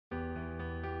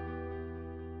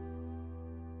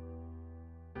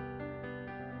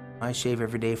I shave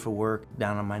every day for work,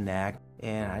 down on my neck,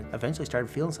 and I eventually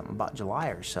started feeling something about July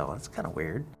or so. It's kind of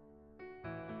weird.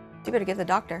 You better get to the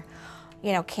doctor.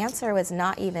 You know, cancer was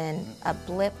not even a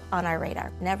blip on our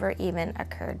radar, never even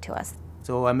occurred to us.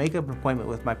 So I make an appointment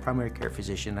with my primary care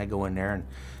physician. I go in there,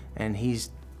 and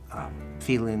he's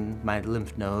feeling my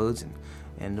lymph nodes,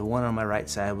 and the one on my right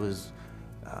side was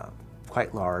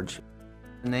quite large.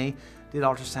 And they did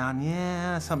ultrasound.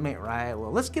 Yeah, something ain't right.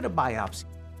 Well, let's get a biopsy.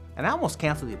 And I almost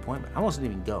canceled the appointment. I almost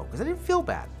didn't even go because I didn't feel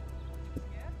bad.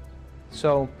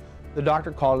 So the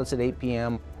doctor called us at 8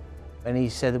 p.m. and he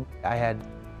said that I had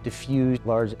diffuse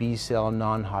large B-cell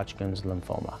non-Hodgkin's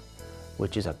lymphoma,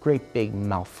 which is a great big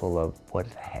mouthful of what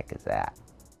the heck is that?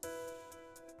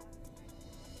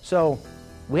 So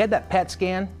we had that PET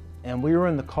scan and we were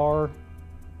in the car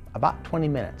about 20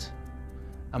 minutes.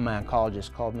 And my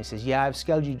oncologist called me and says, yeah, I've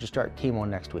scheduled you to start chemo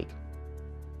next week.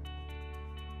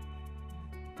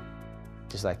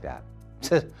 Just like that.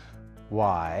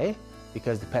 Why?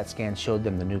 Because the PET scan showed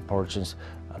them the new portions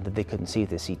that they couldn't see at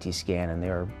the CT scan, and they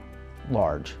were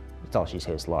large. That's all she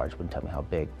said, was large. Wouldn't tell me how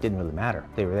big. Didn't really matter.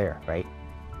 They were there, right?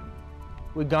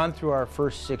 We'd gone through our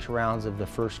first 6 rounds of the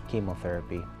first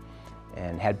chemotherapy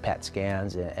and had PET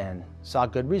scans and saw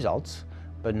good results,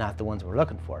 but not the ones we're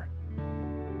looking for.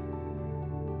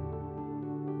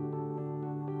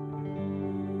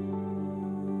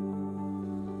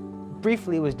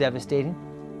 Briefly, it was devastating,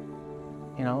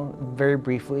 you know, very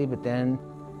briefly, but then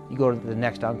you go to the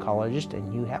next oncologist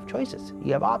and you have choices.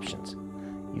 You have options.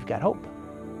 You've got hope.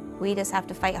 We just have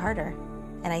to fight harder.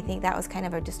 And I think that was kind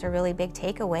of just a really big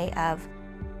takeaway of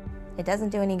it doesn't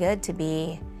do any good to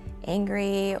be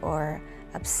angry or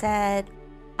upset.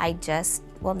 I just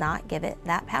will not give it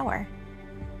that power.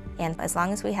 And as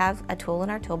long as we have a tool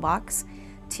in our toolbox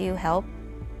to help,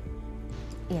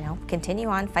 you know, continue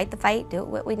on, fight the fight, do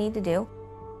what we need to do.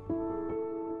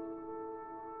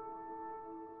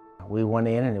 We went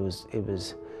in and it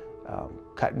was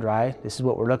cut and dry. This is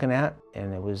what we're looking at,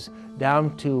 and it was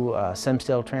down to stem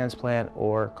cell transplant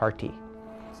or CAR T.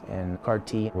 And CAR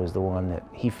T was the one that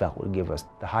he felt would give us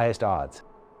the highest odds.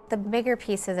 The bigger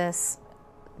piece of this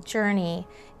journey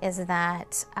is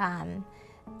that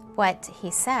what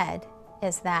he said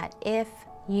is that if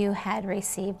you had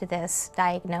received this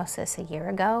diagnosis a year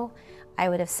ago, I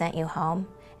would have sent you home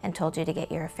and told you to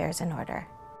get your affairs in order.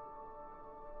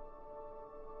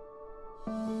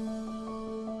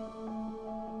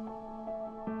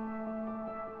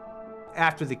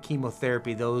 After the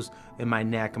chemotherapy, those in my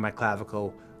neck and my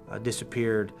clavicle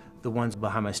disappeared. The ones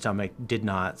behind my stomach did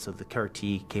not, so the CAR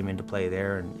T came into play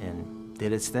there and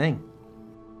did its thing.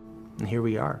 And here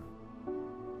we are.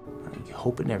 I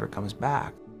hope it never comes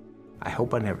back. I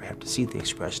hope I never have to see the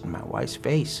expression in my wife's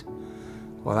face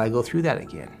while I go through that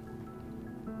again.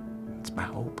 It's my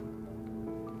hope.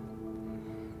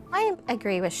 I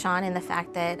agree with Shon in the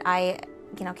fact that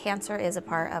cancer is a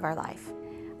part of our life.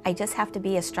 I just have to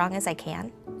be as strong as I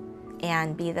can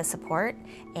and be the support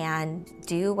and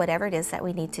do whatever it is that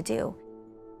we need to do.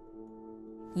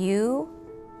 You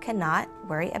cannot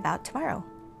worry about tomorrow.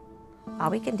 All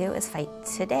we can do is fight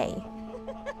today.